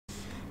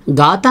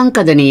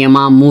ಘಾತಾಂಕದ ನಿಯಮ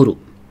 3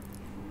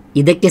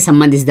 ಇದಕ್ಕೆ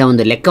ಸಂಬಂಧಿಸಿದ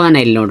ಒಂದು ಲೆಕ್ಕವನ್ನು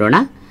ಇಲ್ಲಿ ನೋಡೋಣ.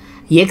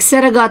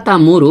 ಎಕ್ಸರ ಘಾತ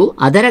 3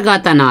 ಅದರ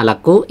ಘಾತ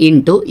 4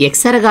 ಇಂಟು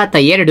ಎಕ್ಸರ ಘಾತ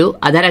 2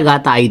 ಅದರ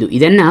ಘಾತ 5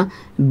 ಇದನ್ನು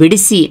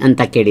ಬಿಡಿಸಿ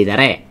ಅಂತ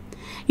ಕೇಳಿದ್ದಾರೆ.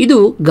 ಇದು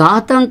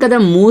ಘಾತಾಂಕದ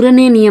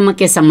 3ನೇ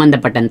ನಿಯಮಕ್ಕೆ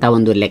ಸಂಬಂಧಪಟ್ಟಂಥ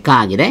ಒಂದು ಲೆಕ್ಕ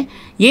ಆಗಿದೆ.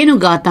 ಏನು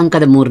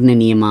ಘಾತಾಂಕದ 3ನೇ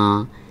ನಿಯಮ?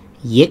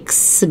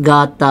 ಎಕ್ಸ್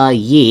ಘಾತ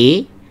ಎ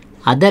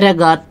ಅದರ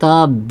ಘಾತ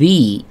B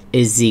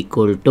is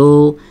equal to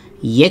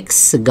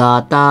X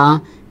ಘಾತ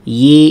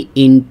ಎ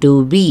ಇಂಟು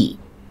ಬಿ,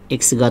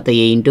 ಎಕ್ಸ್ ಘಾತ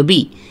ಎ ಇಂಟು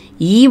ಬಿ.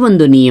 ಈ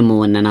ಒಂದು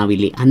ನಿಯಮವನ್ನು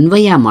ನಾವಿಲ್ಲಿ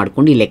ಅನ್ವಯ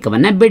ಮಾಡಿಕೊಂಡು ಈ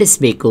ಲೆಕ್ಕವನ್ನು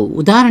ಬಿಡಿಸಬೇಕು.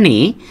 ಉದಾಹರಣೆ,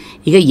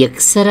 ಈಗ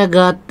ಎಕ್ಸರ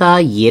ಘಾತ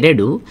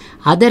 2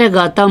 ಅದರ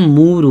ಘಾತ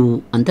 3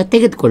 ಅಂತ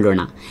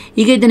ತೆಗೆದುಕೊಳ್ಳೋಣ.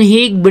 ಈಗ ಇದನ್ನು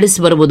ಹೇಗೆ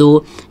ಬಿಡಿಸಿ ಬರ್ಬೋದು?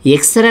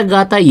 ಎಕ್ಸರ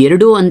ಘಾತ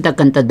 2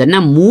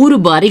 ಅಂತಕ್ಕಂಥದ್ದನ್ನು 3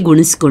 ಬಾರಿ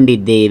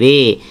ಗುಣಿಸ್ಕೊಂಡಿದ್ದೇವೆ.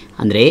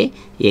 ಅಂದರೆ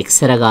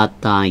ಎಕ್ಸರ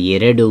ಘಾತ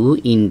 2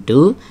 ಇಂಟು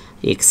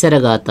ಎಕ್ಸರ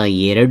ಘಾತ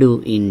 2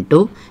 ಇಂಟು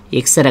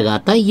ಎಕ್ಸರ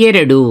ಘಾತ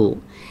 2.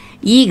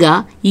 ಈಗ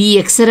ಈ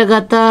ಎಕ್ಸರ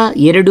ಘಾತ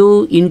 2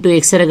 ಇಂಟು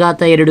ಎಕ್ಸರ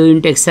ಘಾತ 2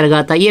 ಇಂಟು ಎಕ್ಸರ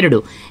ಘಾತ 2,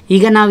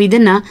 ಈಗ ನಾವು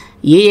ಇದನ್ನು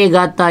ಎ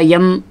ಘಾತ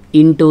ಎಮ್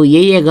ಇಂಟು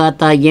ಎ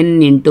ಘಾತ ಎನ್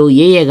ಇಂಟು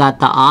ಎ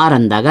ಘಾತ ಆರ್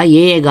ಅಂದಾಗ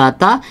ಎ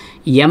ಘಾತ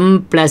M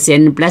plus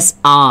N plus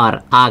R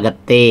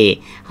ಆಗತ್ತೆ.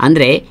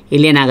 ಅಂದರೆ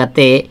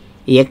ಇಲ್ಲೇನಾಗತ್ತೆ?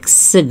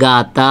 ಎಕ್ಸ್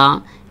ಘಾತ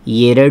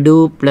 2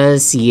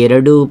 ಪ್ಲಸ್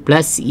 2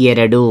 ಪ್ಲಸ್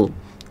 2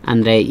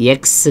 ಅಂದರೆ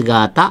ಎಕ್ಸ್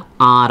ಘಾತ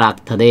 6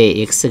 ಆಗ್ತದೆ.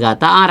 ಎಕ್ಸ್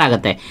ಘಾತ 6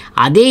 ಆಗುತ್ತೆ.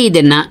 ಅದೇ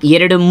ಇದನ್ನು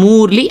 2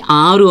 3ಲಿ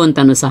 6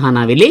 ಅಂತಲೂ ಸಹ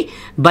ನಾವಿಲ್ಲಿ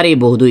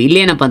ಬರೀಬಹುದು.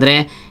 ಇಲ್ಲೇನಪ್ಪ ಅಂದರೆ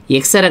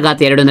ಎಕ್ಸರ ಘಾತ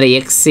 2 ಅಂದರೆ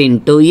ಎಕ್ಸ್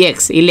ಇಂಟು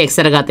ಎಕ್ಸ್, ಇಲ್ಲಿ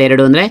ಎಕ್ಸರ ಘಾತ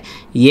 2 ಅಂದರೆ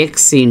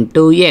ಎಕ್ಸ್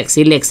ಇಂಟು ಎಕ್ಸ್,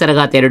 ಇಲ್ಲಿ ಎಕ್ಸರ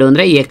ಘಾತ 2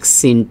 ಅಂದರೆ ಎಕ್ಸ್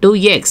ಇಂಟು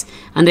ಎಕ್ಸ್.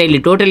 ಅಂದರೆ ಇಲ್ಲಿ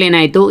ಟೋಟಲ್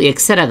ಏನಾಯಿತು?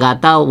 ಎಕ್ಸರ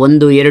ಘಾತ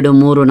 1 2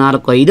 3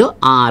 4 5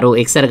 6,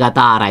 ಎಕ್ಸರ ಘಾತ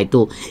 6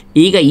 ಆಯಿತು.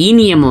 ಈಗ ಈ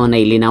ನಿಯಮವನ್ನು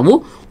ಇಲ್ಲಿ ನಾವು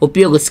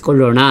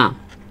ಉಪಯೋಗಿಸ್ಕೊಳ್ಳೋಣ.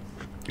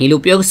 ಇಲ್ಲಿ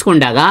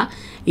ಉಪಯೋಗಿಸ್ಕೊಂಡಾಗ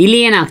ಇಲ್ಲಿ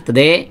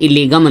ಏನಾಗ್ತದೆ?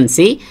 ಇಲ್ಲಿ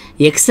ಗಮನಿಸಿ,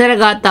 ಎಕ್ಸರ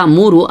ಘಾತ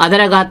 3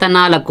 ಅದರ ಘಾತ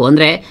 4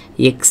 ಅಂದರೆ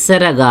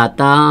ಎಕ್ಸರ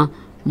ಘಾತ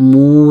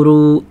 3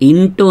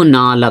 ಇಂಟು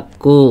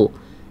 4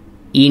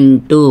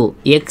 ಇಂಟು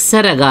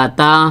ಎಕ್ಸರ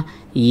ಘಾತ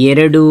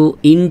 2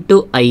 ಇಂಟು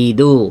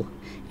 5.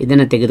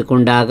 ಇದನ್ನು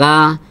ತೆಗೆದುಕೊಂಡಾಗ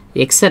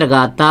ಎಕ್ಸರ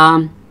ಘಾತ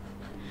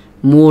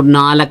 3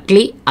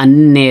 4ಲಿ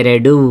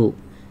 12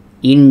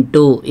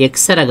 ಇಂಟು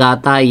ಎಕ್ಸರ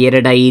ಘಾತ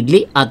 2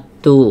 5ಲಿ 10.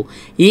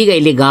 ಈಗ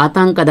ಇಲ್ಲಿ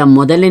ಘಾತಾಂಕದ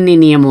ಮೊದಲನೇ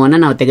ನಿಯಮವನ್ನು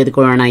ನಾವು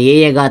ತೆಗೆದುಕೊಳ್ಳೋಣ. ಎ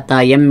ಘಾತ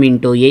ಎಮ್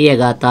ಇಂಟು ಎ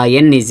ಘಾತ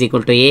N is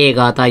equal to A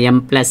ಘಾತ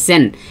ಎಮ್ ಪ್ಲಸ್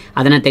ಎನ್.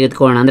 ಅದನ್ನು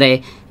ತೆಗೆದುಕೊಳ್ಳೋಣ. ಅಂದರೆ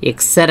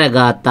ಎಕ್ಸರ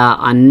ಘಾತ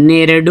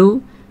 12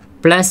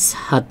 ಪ್ಲಸ್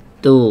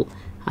 10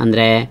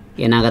 ಅಂದರೆ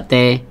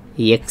ಏನಾಗುತ್ತೆ?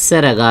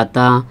 ಎಕ್ಸರ ಘಾತ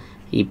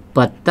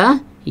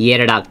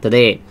 22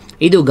 ಆಗ್ತದೆ.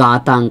 ಇದು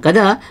ಘಾತಾಂಕದ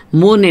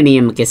 3ನೇ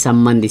ನಿಯಮಕ್ಕೆ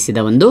ಸಂಬಂಧಿಸಿದ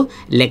ಒಂದು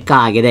ಲೆಕ್ಕ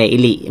ಆಗಿದೆ.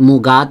 ಇಲ್ಲಿ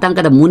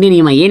ಘಾತಾಂಕದ 3ನೇ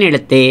ನಿಯಮ ಏನು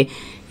ಹೇಳುತ್ತೆ?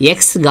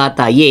 ಎಕ್ಸ್ ಘಾತ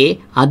ಎ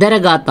ಅದರ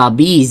ಘಾತ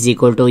B is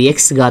equal to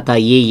X ಘಾತ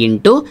ಎ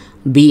ಇಂಟು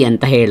ಬಿ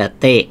ಅಂತ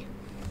ಹೇಳುತ್ತೆ.